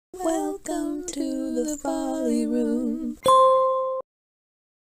Welcome to the Folly Room.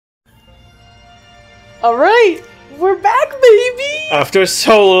 All right, we're back, baby! After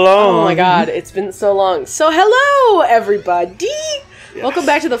so long. Oh my god, it's been so long. So hello, everybody! Yes. Welcome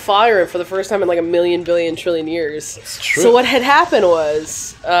back to the Folly Room for the first time in like a million, billion, trillion years. It's true. So what had happened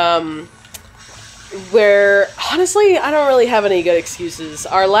was, where, honestly, I don't really have any good excuses.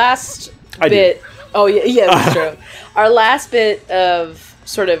 Our last bit... Oh, yeah, that's true. Our last bit of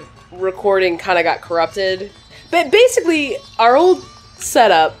sort of recording kind of got corrupted. But basically, our old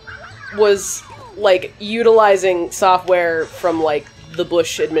setup was, like, utilizing software from, like, the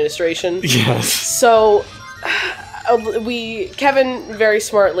Bush administration. Yes. So, Kevin very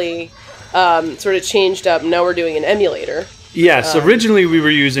smartly sort of changed up. Now we're doing an emulator. Yes, originally we were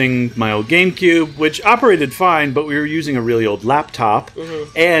using my old GameCube, which operated fine, but we were using a really old laptop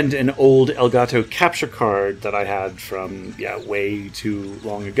and an old Elgato capture card that I had from, way too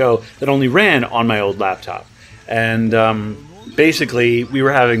long ago that only ran on my old laptop. And basically, we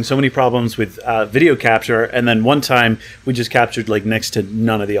were having so many problems with video capture, and then one time we just captured like next to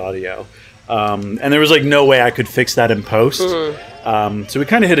none of the audio. And there was like no way I could fix that in post. So we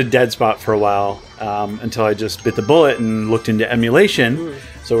kind of hit a dead spot for a while until I just bit the bullet and looked into emulation.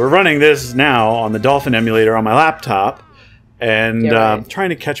 So we're running this now on the Dolphin emulator on my laptop and trying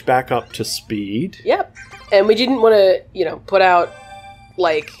to catch back up to speed. Yep. And we didn't want to, put out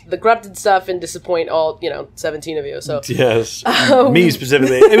like the corrupted stuff and disappoint all, 17 of you. So yes, me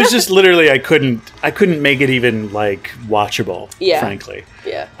specifically. It was just literally I couldn't make it even like watchable. Frankly.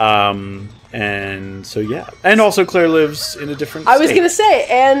 Yeah. And so and also Claire lives in a different state. I was gonna say,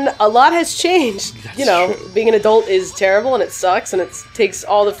 and a lot has changed. That's true. Being an adult is terrible and it sucks and it takes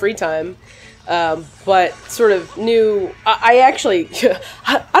all the free time. But sort of new. I actually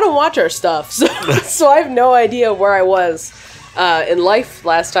I don't watch our stuff, so I have no idea where I was in life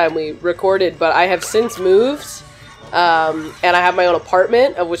last time we recorded. But I have since moved. And I have my own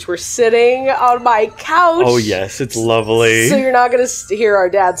apartment, of which we're sitting on my couch. Oh, yes, it's lovely. So you're not going to hear our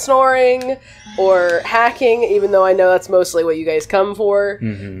dad snoring or hacking, even though I know that's mostly what you guys come for.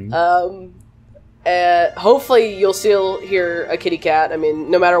 Hopefully you'll still hear a kitty cat. I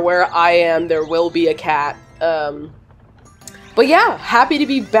mean, no matter where I am, there will be a cat. But yeah, happy to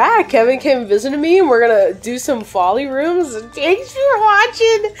be back. Kevin came visiting me, and we're going to do some Folly Rooms. Thanks for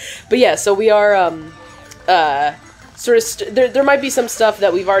watching. But yeah, so we are... there might be some stuff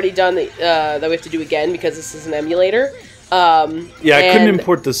that we've already done that we have to do again because this is an emulator. I couldn't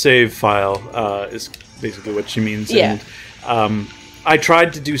import the save file, is basically what she means. Yeah. And, I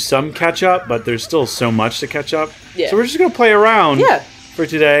tried to do some catch up, but there's still so much to catch up. Yeah. So we're just going to play around for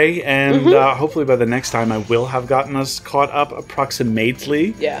today, and hopefully by the next time I will have gotten us caught up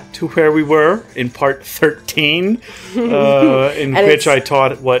approximately to where we were in part 13, in which I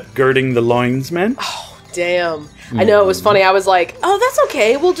taught what girding the loins meant. Oh, damn. I know, it was funny. I was like, oh, that's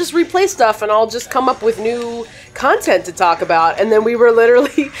okay. We'll just replay stuff and I'll just come up with new content to talk about. And then we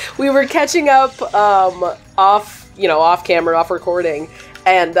were catching up off camera, off recording.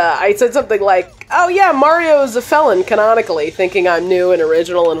 And I said something like, oh yeah, Mario's a felon canonically, thinking I'm new and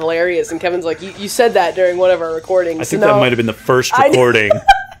original and hilarious. And Kevin's like, you said that during one of our recordings. I think that might have been the first recording.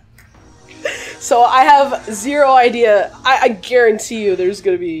 So I have zero idea. I guarantee you there's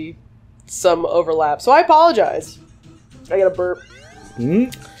going to be some overlap. So I apologize. I got a burp.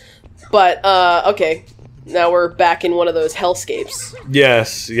 But, okay. Now we're back in one of those hellscapes.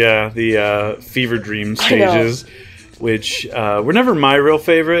 Yes, the fever dream stages, which were never my real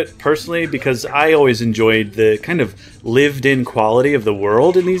favorite, personally, because I always enjoyed the kind of lived-in quality of the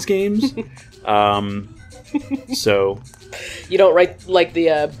world in these games. So... You don't like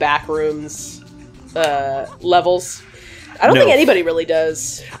the back rooms levels? I don't think anybody really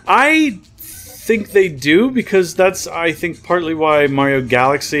does. I think they do, because that's, I think, partly why Mario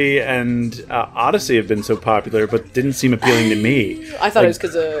Galaxy and Odyssey have been so popular, but didn't seem appealing to me. I thought it was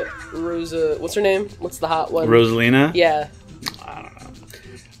because of Rosa... What's her name? What's the hot one? Rosalina? Yeah. I don't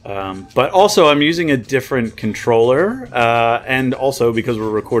know. But also, I'm using a different controller, and also because we're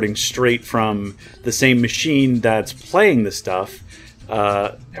recording straight from the same machine that's playing the stuff,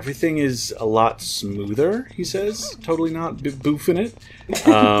 everything is a lot smoother, he says. Totally not boofing it.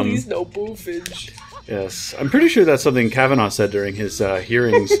 Please, no boofage. Yes. I'm pretty sure that's something Kavanaugh said during his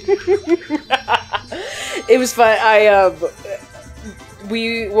hearings. It was fun.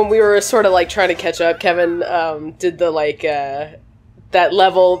 When we were sort of like trying to catch up, Kevin did the like that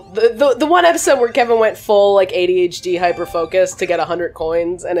level, the one episode where Kevin went full like ADHD hyper-focus to get 100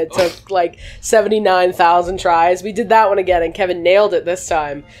 coins, and it took like 79,000 tries. We did that one again, and Kevin nailed it this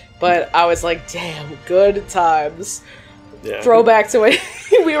time. But I was like, damn, good times. Yeah. Throwback to when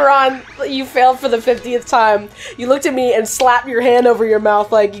we were on. You failed for the 50th time. You looked at me and slapped your hand over your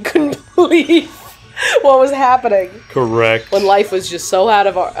mouth like you couldn't believe what was happening. Correct. When life was just so out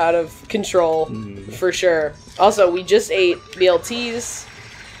of control, for sure. Also, we just ate BLTs,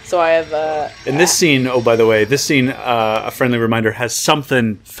 so I have. In this scene, oh by the way, this scene, a friendly reminder, has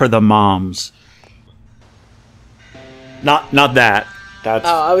something for the moms. Not that. That's.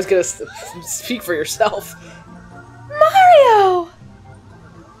 Oh, I was gonna speak for yourself. Mario!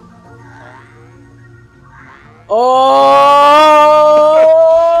 Oh!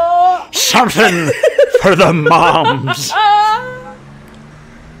 Something for the moms.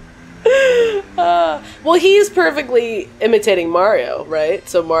 Well, he's perfectly imitating Mario, right?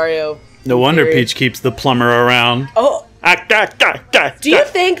 So Mario... No wonder Peach keeps the plumber around. Oh! Do you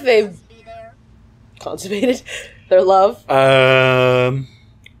think they've consummated their love?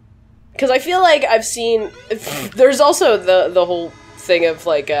 Because I feel like I've seen... There's also the whole thing of,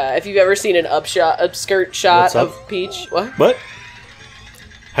 like, if you've ever seen an upskirt shot of Peach... What? What?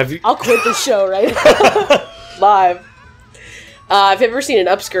 Have you... I'll quit the show right now. Live. If you've ever seen an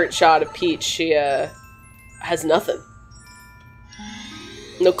upskirt shot of Peach, she has nothing.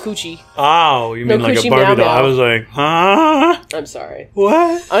 No coochie. Oh, you mean No like a coochie Barbie meow doll. meow. I was like, huh? I'm sorry.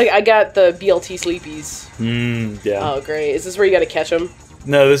 What? I got the BLT sleepies. Yeah. Oh, great. Is this where you gotta catch them?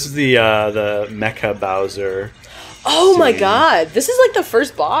 No, this is the Mecha Bowser. Oh my scene. god. This is like the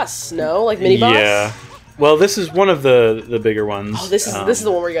first boss, no? Like mini boss? Yeah. Well, this is one of the bigger ones. Oh, this is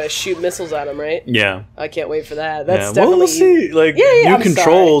the one where you gotta shoot missiles at him, right? Yeah. I can't wait for that. That's Yeah. definitely... Well, we'll see. Like, Yeah, new I'm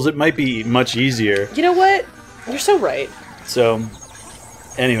controls, it might be much easier. You know what? You're so right. So,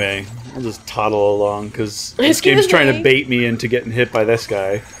 anyway, I'll just toddle along, because this Excuse game's trying me. to bait me into getting hit by this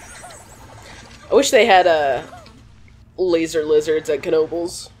guy. I wish they had laser lizards at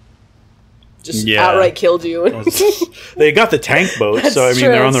Knobles. Just outright killed you. They got the tank boat, so I mean,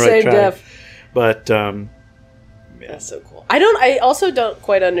 they're on the right track. Def. But, That's so cool. I also don't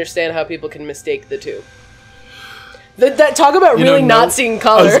quite understand how people can mistake the two. That talk about really not seeing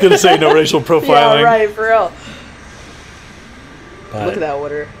color. I was going to say no racial profiling. Yeah, right, for real. But Look at that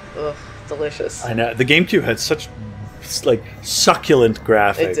water. Ugh, delicious. I know. The GameCube had such, like, succulent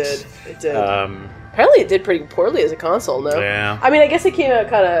graphics. It did. Apparently it did pretty poorly as a console, no? Yeah. I mean, I guess it came out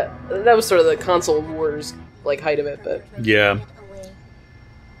kind of... That was sort of the console wars, like, height of it, but... Yeah.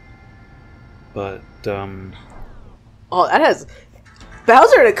 But, Oh, that has...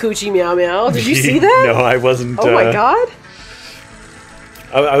 Bowser and a coochie meow meow. Did you see that? No, I wasn't... Oh my god.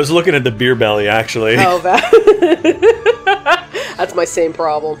 I was looking at the beer belly, actually. Oh, that's my same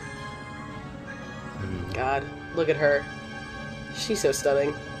problem. God, look at her. She's so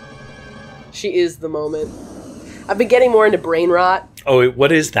stunning. She is the moment. I've been getting more into brain rot. Oh,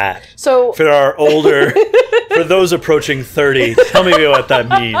 what is that? So for our older, for those approaching 30, tell me what that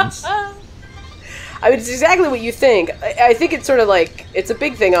means. I mean, it's exactly what you think. I think it's sort of like, it's a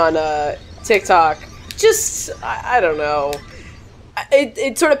big thing on TikTok. Just, I don't know.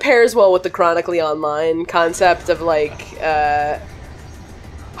 It sort of pairs well with the chronically online concept of like, I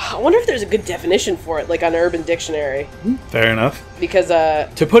wonder if there's a good definition for it, like on Urban Dictionary. Fair enough. Because,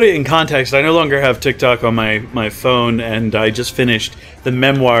 to put it in context, I no longer have TikTok on my phone, and I just finished the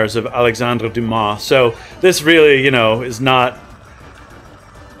memoirs of Alexandre Dumas. So this really, is not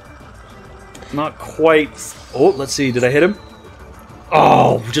quite... Oh, let's see. Did I hit him?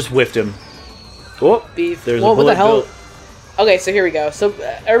 Oh, just whiffed him. Oh, beef. There's Whoa, a bullet what the hell? bill. Okay, so here we go. So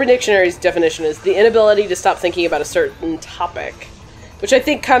Urban Dictionary's definition is the inability to stop thinking about a certain topic, which I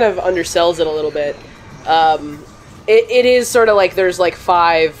think kind of undersells it a little bit. It is sort of like there's like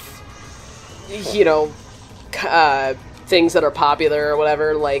 5, things that are popular or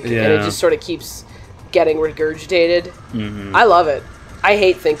whatever, like, and it just sort of keeps getting regurgitated. Mm-hmm. I love it. I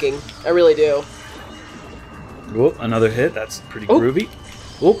hate thinking. I really do. Oh, another hit. That's pretty groovy.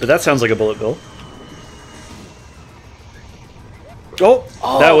 Oh, but that sounds like a bullet bill. Oh,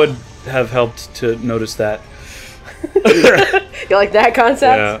 that would have helped to notice that. You like that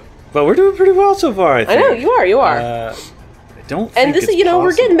concept? Yeah, but we're doing pretty well so far, I think. I know, you are. I don't think and this it's is, we're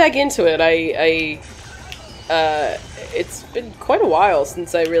possible. getting back into it. It's been quite a while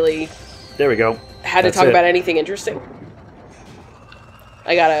since I really... There we go. Had to talk about anything interesting.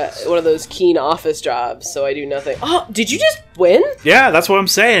 I got one of those keen office jobs, so I do nothing. Oh, did you just win? Yeah, that's what I'm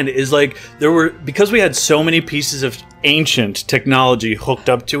saying. Is like because we had so many pieces of ancient technology hooked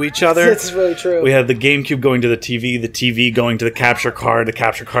up to each other. That's really true. We had the GameCube going to the TV going to the capture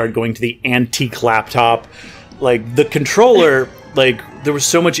card going to the antique laptop. Like the controller, like there was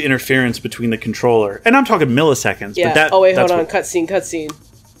so much interference between the controller, and I'm talking milliseconds. Yeah. But hold on. Cutscene.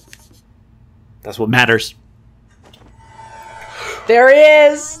 That's what matters. There he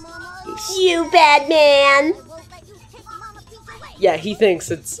is! You bad man! Yeah, he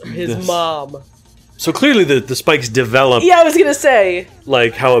thinks it's his mom. So clearly the spikes develop. Yeah, I was gonna say.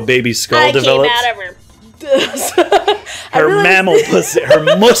 Like how a baby's skull develops. Came out of her. Her mammal pussy.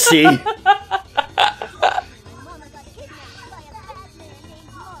 Her mussy.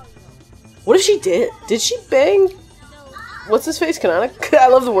 What if she did? Did she bang? What's his face? Canonically? I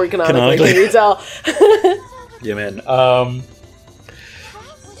love the word canonically. Can you tell? Yeah, man.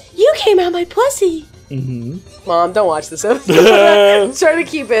 You came out my pussy. Mm-hmm. Mom, don't watch this episode. Try to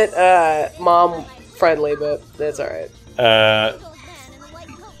keep it mom friendly, but that's all right.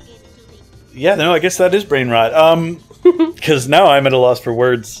 Yeah, no, I guess that is brain rot. Because now I'm at a loss for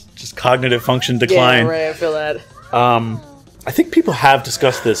words. Just cognitive function decline. Yeah, right. I feel that. I think people have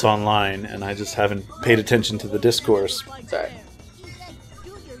discussed this online, and I just haven't paid attention to the discourse. Sorry.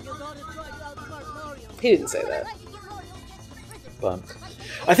 He didn't say that. But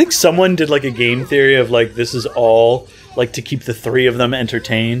I think someone did like a game theory of like this is all like to keep the three of them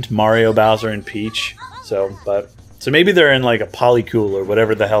entertained: Mario, Bowser, and Peach. So maybe they're in like a polycule or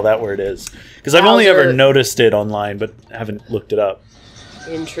whatever the hell that word is. Because I've only ever noticed it online, but haven't looked it up.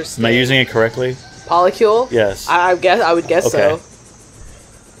 Interesting. Am I using it correctly? Polycule? Yes. I would guess okay.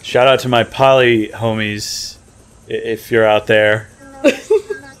 so. Shout out to my poly homies, if you're out there.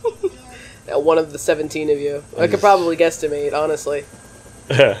 One of the 17 of you. I could probably guesstimate, honestly.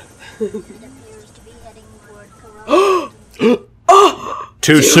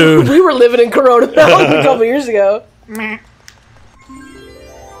 Too soon. We were living in Corona Mountain a couple years ago.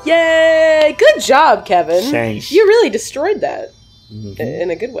 Yay! Good job, Kevin. Thanks. You really destroyed that. Mm-hmm.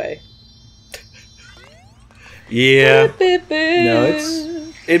 In a good way. Yeah.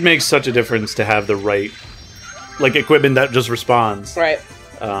 No, it makes such a difference to have the right like equipment that just responds. Right.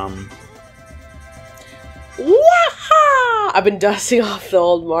 Waha! I've been dusting off the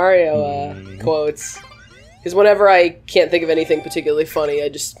old Mario quotes. Because whenever I can't think of anything particularly funny, I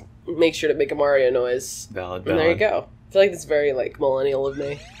just make sure to make a Mario noise. Valid. And there you go. I feel like that's very, like, millennial of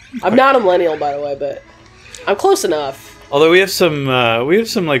me. I'm not a millennial, by the way, but I'm close enough. Although we have some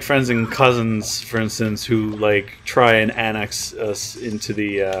like friends and cousins, for instance, who like try and annex us into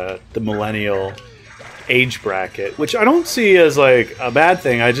the millennial age bracket, which I don't see as like a bad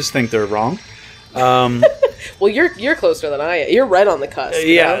thing. I just think they're wrong. Well, you're closer than I am. You're right on the cusp.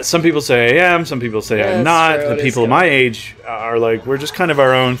 Yeah, know? Some people say I am. Some people say I'm not. True. The people my age are like we're just kind of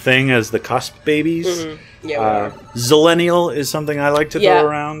our own thing as the cusp babies. Mm-hmm. Yeah, Zillennial is something I like to throw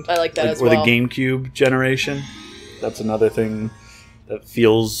around. I like that as well. Or well. the GameCube generation. That's another thing that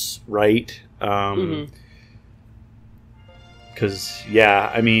feels right. Because,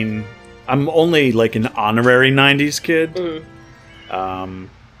 yeah, I mean, I'm only like an honorary 90s kid. Mm-hmm.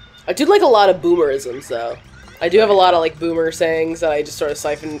 I do like a lot of boomerisms, though. I do have a lot of like boomer sayings that I just sort of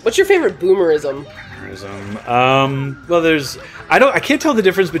siphon. What's your favorite boomerism? Well, there's I can't tell the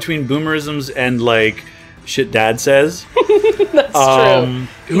difference between boomerisms and like shit dad says. That's true.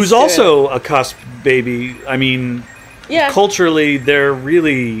 Who's also a cusp baby. I mean, culturally, they're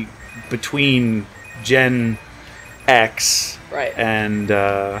really between Gen X and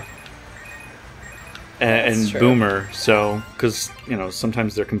boomer. So, because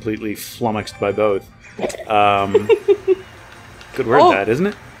sometimes they're completely flummoxed by both. Good word, that isn't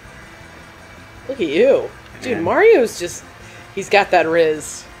it? Look at you, dude. Man. Mario's just—he's got that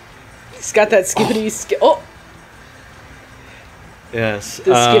riz. He's got that skibbity. Yes.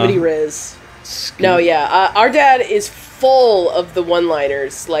 The skibbity riz. No, yeah. Our dad is full of the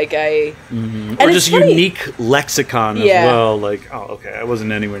one-liners. Like or just unique lexicon as well. Like, oh, okay, I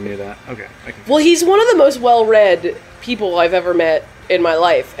wasn't anywhere near that. Okay. Well, he's one of the most well-read people I've ever met in my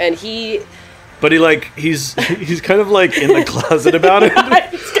life, and he. But he's kind of like in the closet about it.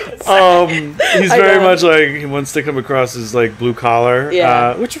 He's very much like he wants to come across as like blue collar,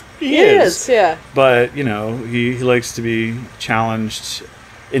 which he is. Yeah. But he likes to be challenged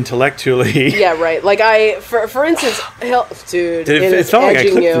intellectually. Yeah, right. Like for instance, dude, it felt like I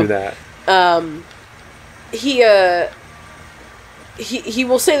clipped through that. He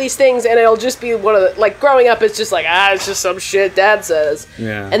will say these things, and it'll just be one of the, like, growing up, it's just like, it's just some shit dad says.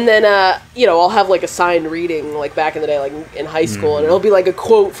 Yeah. And then, I'll have, like, a signed reading, like, back in the day, like, in high school, and it'll be, like, a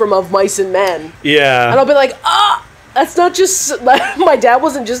quote from Of Mice and Men. Yeah. And I'll be like, that's not just, my dad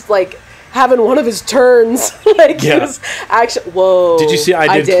wasn't just, like, having one of his turns. Like, he was actually, whoa. Did you see,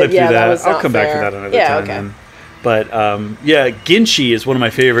 I did clip through that. I'll come back to that another time. Okay. Then. But, Ginchi is one of my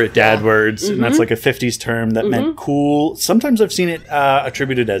favorite dad words, and that's like a 50s term that meant cool. Sometimes I've seen it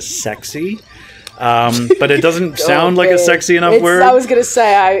attributed as sexy. But it doesn't sound like a sexy enough word. I was gonna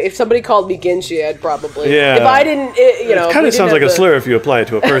say, if somebody called me Ginshi, I'd probably. Yeah. If I didn't, it kind of sounds like a slur if you apply it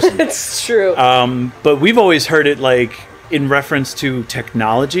to a person. It's true. But we've always heard it like in reference to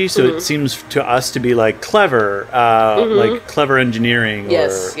technology, so it seems to us to be like clever, like clever engineering,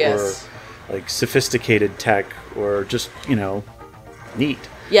 yes, or like sophisticated tech, or just neat.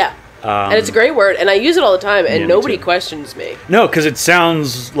 Yeah. And it's a great word, and I use it all the time, and nobody too. questions me. No, because it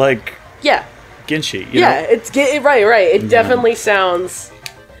sounds like yeah, Ginshi. It's right. It definitely sounds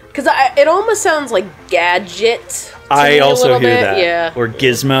because it almost sounds like gadget. I also hear that. Yeah, or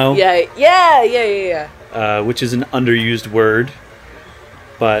gizmo. Yeah. Which is an underused word,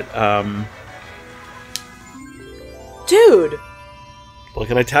 but dude. What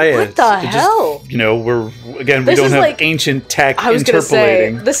can I tell you? What the hell? Just, we don't have like, ancient tech I was gonna say,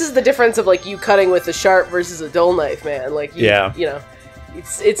 interpolating. this is the difference of like you cutting with a sharp versus a dull knife, man. Like,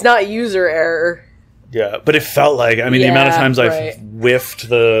 it's not user error. Yeah, but it felt like, the amount of times I've whiffed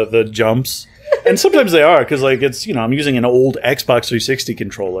the jumps, and sometimes they are, because like it's, I'm using an old Xbox 360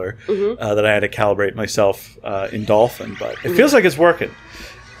 controller that I had to calibrate myself in Dolphin, but it feels like it's working.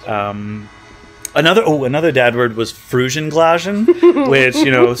 Another dad word was Frusenglaschen, which,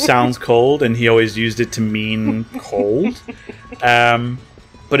 sounds cold, and he always used it to mean cold.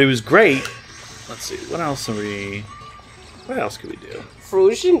 But it was great. Let's see, what else could we do?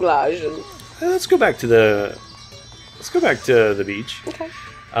 Frusenglaschen. Let's go back to the beach. Okay.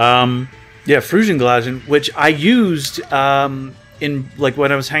 Frusenglaschen, which I used in like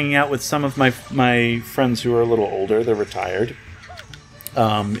when I was hanging out with some of my friends who are a little older. They're retired.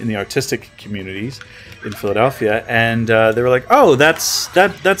 In the artistic communities in Philadelphia, and they were like, "Oh, that's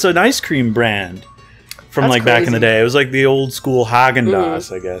an ice cream brand from that's like crazy. Back in the day. It was like the old school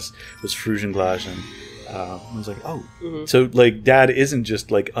Haagen-Dazs, I guess, was Frusenglaschen." I was like, "Oh, so like Dad isn't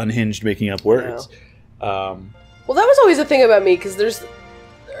just like unhinged making up words." No. Well, that was always a thing about me because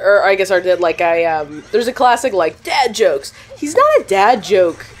I guess our dad, like there's a classic like dad jokes. He's not a dad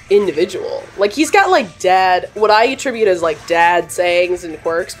joke individual. Like he's got like what I attribute as like dad sayings and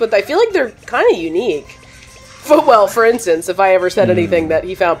quirks, but I feel like they're kind of unique. Well, for instance, if I ever said anything that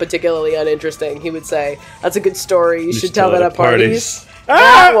he found particularly uninteresting, he would say, "That's a good story. You should tell that at parties."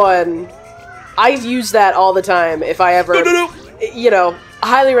 That one, I use that all the time. If I ever,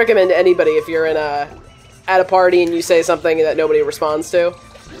 highly recommend to anybody if you're at a party and you say something that nobody responds to.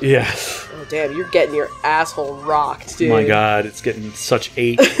 Yeah. Oh, damn, you're getting your asshole rocked, dude. Oh my god, it's getting such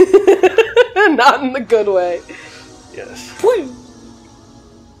hate. Not in the good way. Yes.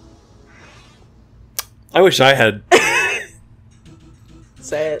 I wish I had...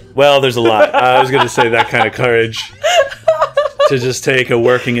 Say it. Well, there's a lot. I was going to say that kind of courage. To just take a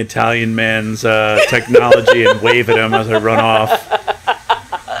working Italian man's technology and wave at him as I run off.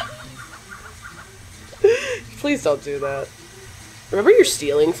 Please don't do that. Remember your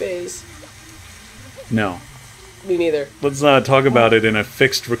stealing phase? No. Me neither. Let's not talk about it in a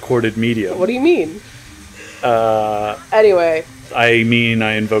fixed recorded medium. What do you mean? Anyway. I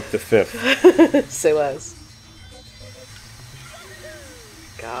invoke the fifth. Say less.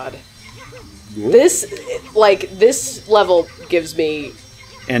 God. This level gives me...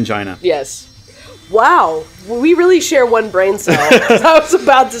 Angina. Yes. Wow. We really share one brain cell. I was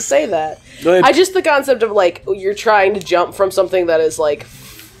about to say that. The concept of, like, you're trying to jump from something that is, like,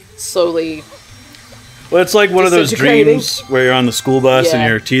 slowly... Well, it's like one of those dreams where you're on the school bus and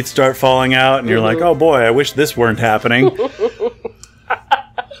your teeth start falling out, and you're like, oh boy, I wish this weren't happening.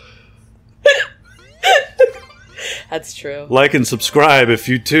 That's true. Like and subscribe if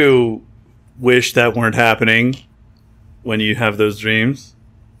you, too, wish that weren't happening when you have those dreams.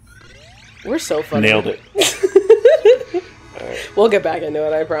 We're so funny. Nailed it. We'll get back into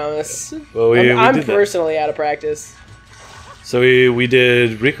it, I promise. Well, I'm personally out of practice. So we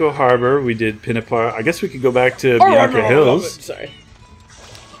did Rico Harbor, we did Pinnapar. I guess we could go back to Bianca Hills. Sorry.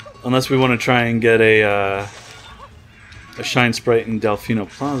 Unless we want to try and get a Shine Sprite in Delfino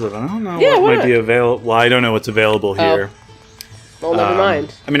Plaza, but I don't know what might be available. Well, I don't know what's available here. Well, never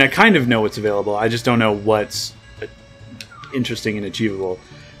mind. I kind of know what's available. I just don't know what's interesting and achievable.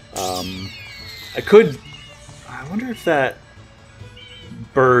 I wonder if that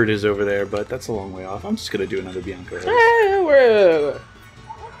bird is over there, but that's a long way off. I'm just going to do another Bianca Hills.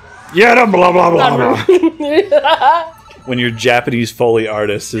 Yeah, blah, blah, blah, blah. When your Japanese Foley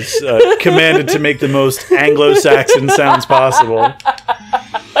artist is commanded to make the most Anglo-Saxon sounds possible.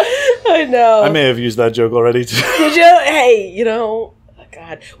 I know. I may have used that joke already, too. Did you? Hey,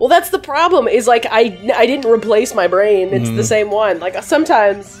 God. Well, that's the problem, is, like, I didn't replace my brain. It's the same one. Like,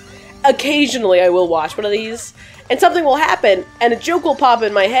 sometimes... occasionally I will watch one of these, and something will happen, and a joke will pop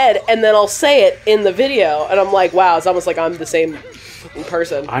in my head, and then I'll say it in the video, and I'm like, wow, it's almost like I'm the same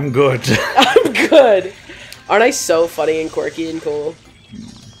person. I'm good. I'm good. Aren't I so funny and quirky and cool?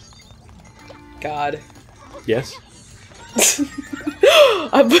 God. Yes.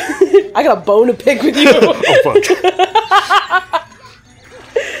 I got a bone to pick with you. Oh, fuck.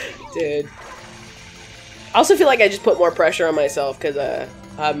 Dude. I also feel like I just put more pressure on myself because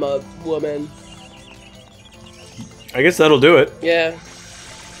I'm a woman. I guess that'll do it. Yeah.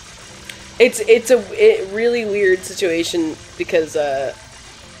 It's a really weird situation because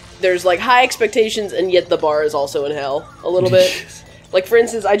there's like high expectations and yet the bar is also in hell a little bit. Like for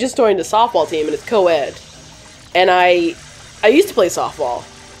instance, I just joined a softball team and it's co-ed. And I used to play softball.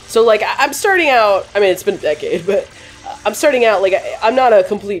 So like I'm starting out, I mean it's been a decade, but I'm starting out like I'm not a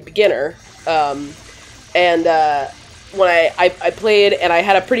complete beginner. And when I played and I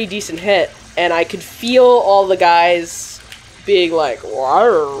had a pretty decent hit and I could feel all the guys being like, they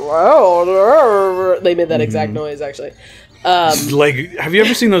made that exact noise actually. Like, have you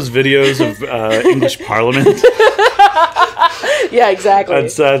ever seen those videos of English Parliament? Yeah, exactly.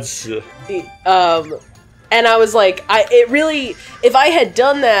 That's and I was like, if I had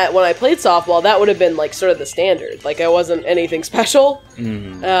done that when I played softball, that would have been like sort of the standard. Like I wasn't anything special.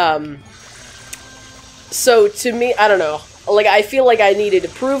 So to me, I don't know. Like I feel like I needed to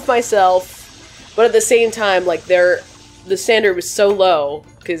prove myself, but at the same time, like the standard was so low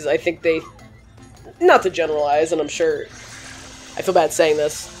because I think they, not to generalize, and I'm sure I feel bad saying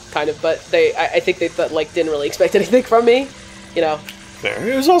this, kind of, but I think they like didn't really expect anything from me, you know. Fair.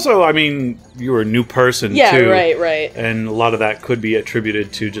 It was also, I mean, you were a new person, yeah, too. Yeah, right. And a lot of that could be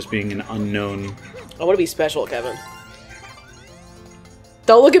attributed to just being an unknown. I want to be special, Kevin.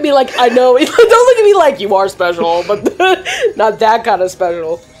 Don't look at me like I know. Don't look at me like you are special, but not that kind of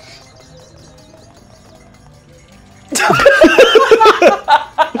special.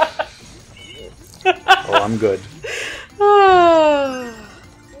 Oh, I'm good.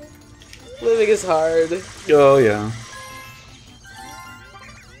 Living is hard. Oh, yeah.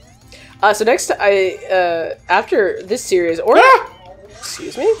 So next, after this series, or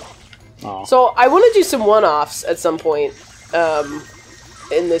excuse me. Oh. So I want to do some one-offs at some point,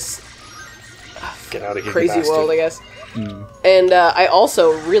 in this Get out of here, crazy bastard. world, I guess. And I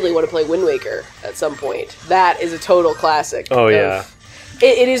also really want to play Wind Waker at some point. That is a total classic. Oh yeah.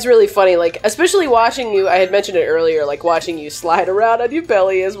 It is really funny, like, especially watching you, I had mentioned it earlier, like, watching you slide around on your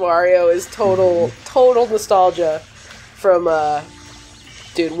belly as Mario is total nostalgia from,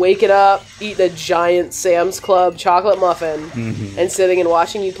 dude, waking up, eating a giant Sam's Club chocolate muffin, and sitting and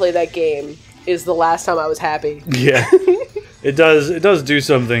watching you play that game is the last time I was happy. Yeah. It does do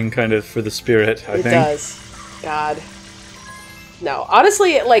something kind of for the spirit, I think. It does. God. No,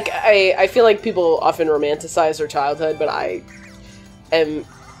 honestly, like, I feel like people often romanticize their childhood, but I am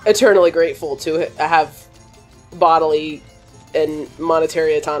eternally grateful to have bodily and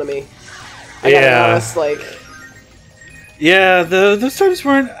monetary autonomy. I gotta be honest, like... Yeah, those times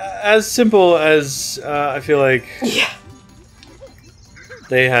weren't as simple as I feel like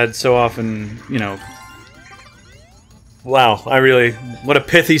they had so often, you know... Wow, what a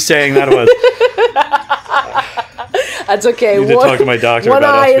pithy saying that was. That's okay. I need to talk to my doctor one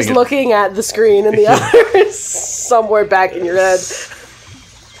about eye us is being looking at the screen and the other is somewhere back in your head.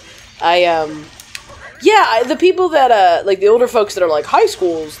 The people that, like, the older folks that are like, high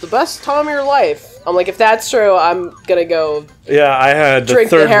school's the best time of your life. I'm like, if that's true, I'm gonna go I had the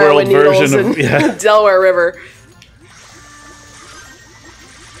drink third the heroin world needles version in of... Delaware River.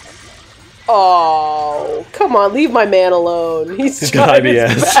 Oh, come on, leave my man alone. He's trying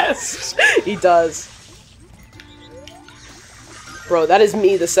his best. He does. Bro, that is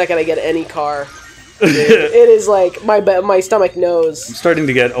me the second I get any car. Dude, it is like my stomach knows. I'm starting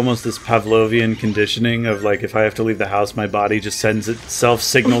to get almost this Pavlovian conditioning of like if I have to leave the house, my body just sends itself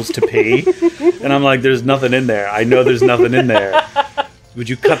signals to pee, and I'm like, "There's nothing in there. I know there's nothing in there. Would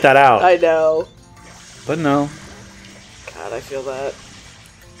you cut that out?" I know, but no. God, I feel that.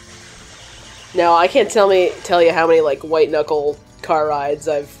 No, I can't tell you how many like white knuckle car rides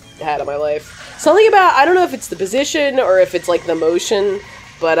I've had in my life. Something about, I don't know if it's the position or if it's like the motion.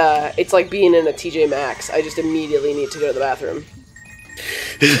 But it's like being in a TJ Maxx. I just immediately need to go to the bathroom.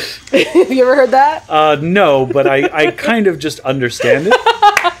 Have you ever heard that? No, but I kind of just understand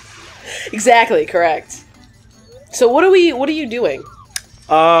it. Exactly, correct. So what are you doing?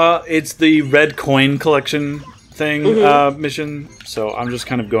 It's the red coin collection thing mission. So I'm just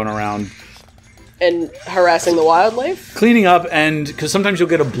kind of going around and harassing the wildlife, cleaning up, and because sometimes you'll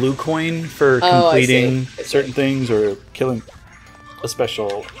get a blue coin for completing certain things or killing a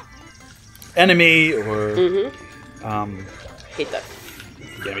special enemy or. Hate that.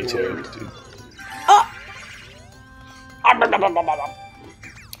 Yeah, me too. Dude.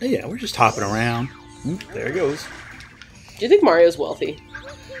 Yeah, we're just hopping around. There it goes. Do you think Mario's wealthy?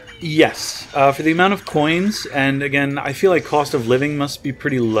 Yes, for the amount of coins, and again, I feel like cost of living must be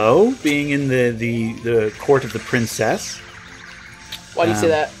pretty low, being in the court of the princess. Why do you say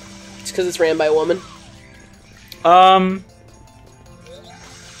that? It's because it's ran by a woman?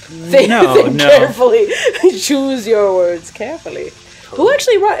 Think carefully. Choose your words carefully. Who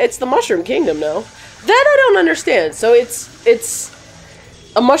actually run? It's the Mushroom Kingdom, no? That I don't understand. So it's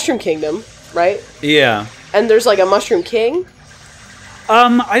a Mushroom Kingdom, right? Yeah. And there's like a Mushroom King?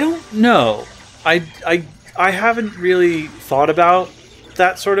 I don't know. I haven't really thought about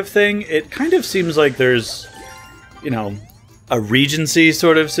that sort of thing. It kind of seems like there's, a regency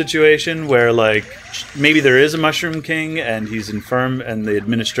sort of situation where, like, maybe there is a Mushroom King and he's infirm and the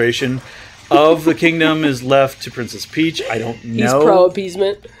administration of the kingdom is left to Princess Peach. I don't know. He's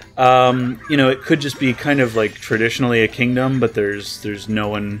pro-appeasement. It could just be kind of like traditionally a kingdom, but there's no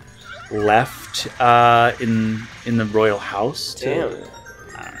one left in the royal house. Damn.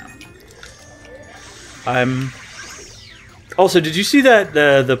 Also, did you see that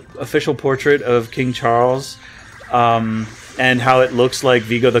the official portrait of King Charles, and how it looks like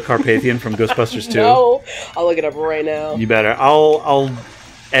Vigo the Carpathian from Ghostbusters 2? No, I'll look it up right now. You better. I'll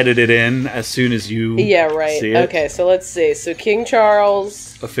edit it in as soon as you. Yeah, right. See it. Okay, so let's see. So King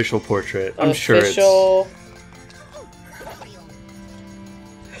Charles official portrait. I'm sure it's.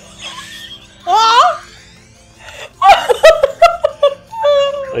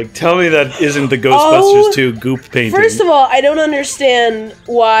 Like, tell me that isn't the Ghostbusters 2 goop painting. First of all, I don't understand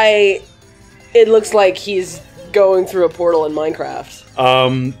why it looks like he's going through a portal in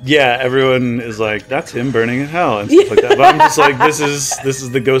Minecraft. Yeah, everyone is like, that's him burning in hell and stuff like that. But I'm just like, this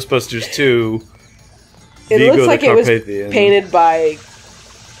is the Ghostbusters 2. It Vigo looks like the it was Carpathian. painted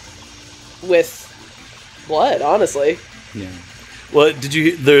with blood, honestly. Yeah. Well,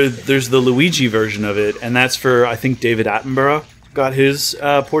 there's the Luigi version of it, and that's for, I think, David Attenborough got his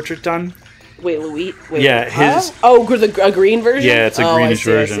portrait done. Wait, Luigi? Wait, yeah, his... Huh? Oh, a green version? Yeah, it's a greenish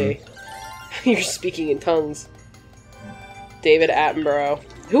version. I see. You're speaking in tongues. David Attenborough.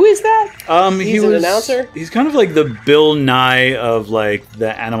 Who is that? He's an announcer? He's kind of like the Bill Nye of, like,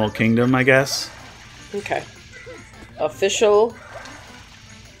 the Animal Kingdom, I guess. Okay. Official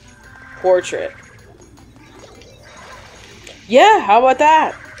portrait. Yeah, how about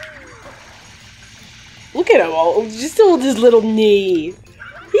that? Look at him, just hold his little knee.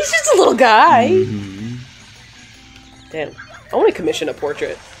 He's just a little guy. Mm-hmm. Damn, I want to commission a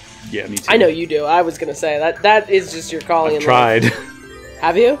portrait. Yeah, me too. I know you do. I was gonna say that is just your calling. I've tried.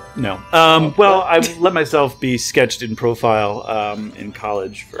 Have you? No. Well, I let myself be sketched in profile in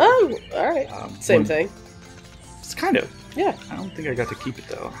college. For, all right. Same thing. It's kind of. Yeah. I don't think I got to keep it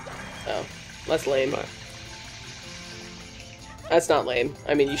though. Oh, that's lame. But. That's not lame.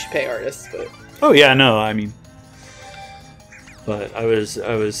 I mean, you should pay artists, but. Oh yeah, no. I mean, but I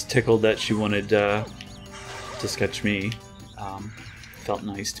was tickled that she wanted to sketch me. Felt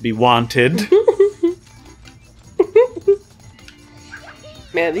nice to be wanted.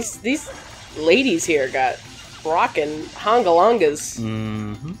 Man, these ladies here got rockin' hongalongas.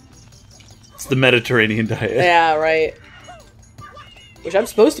 Mm-hmm. It's the Mediterranean diet. Yeah, right. Which I'm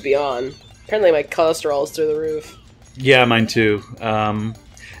supposed to be on. Apparently my cholesterol is through the roof. Yeah, mine too.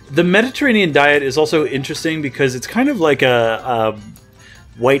 The Mediterranean diet is also interesting because it's kind of like a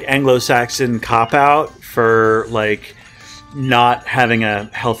white Anglo-Saxon cop-out for, like, not having a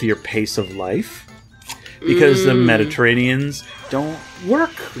healthier pace of life. Because the Mediterraneans don't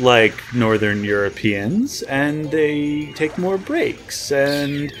work like Northern Europeans, and they take more breaks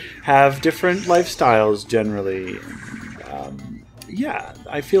and have different lifestyles generally. Yeah,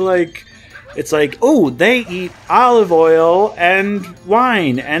 I feel like it's like, oh, they eat olive oil and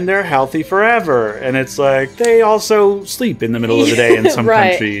wine, and they're healthy forever. And it's like, they also sleep in the middle of the day in some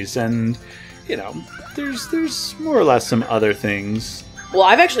right. countries. And, there's more or less some other things. Well,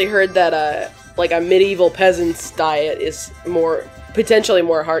 I've actually heard that, like, a medieval peasant's diet is potentially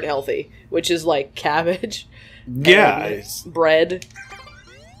more heart healthy, which is, like, cabbage. Yeah. Bread.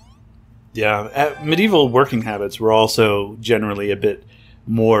 Yeah. Medieval working habits were also generally a bit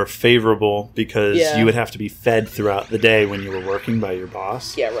more favorable because you would have to be fed throughout the day when you were working by your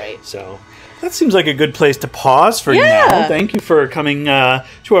boss. Yeah, right. So that seems like a good place to pause for now. Thank you for coming to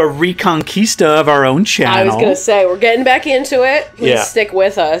our reconquista of our own channel. I was going to say, we're getting back into it. Please stick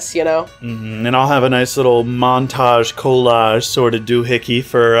with us, Mm-hmm. And I'll have a nice little montage, collage sort of doohickey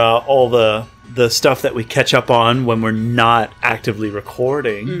for all the the stuff that we catch up on when we're not actively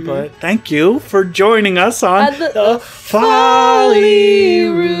recording. But thank you for joining us on the Folly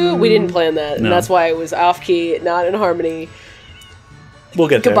Room. We didn't plan that, and No. that's why it was off key, not in harmony. We'll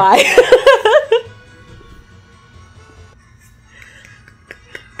get there. Goodbye.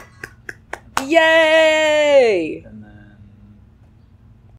 Yay!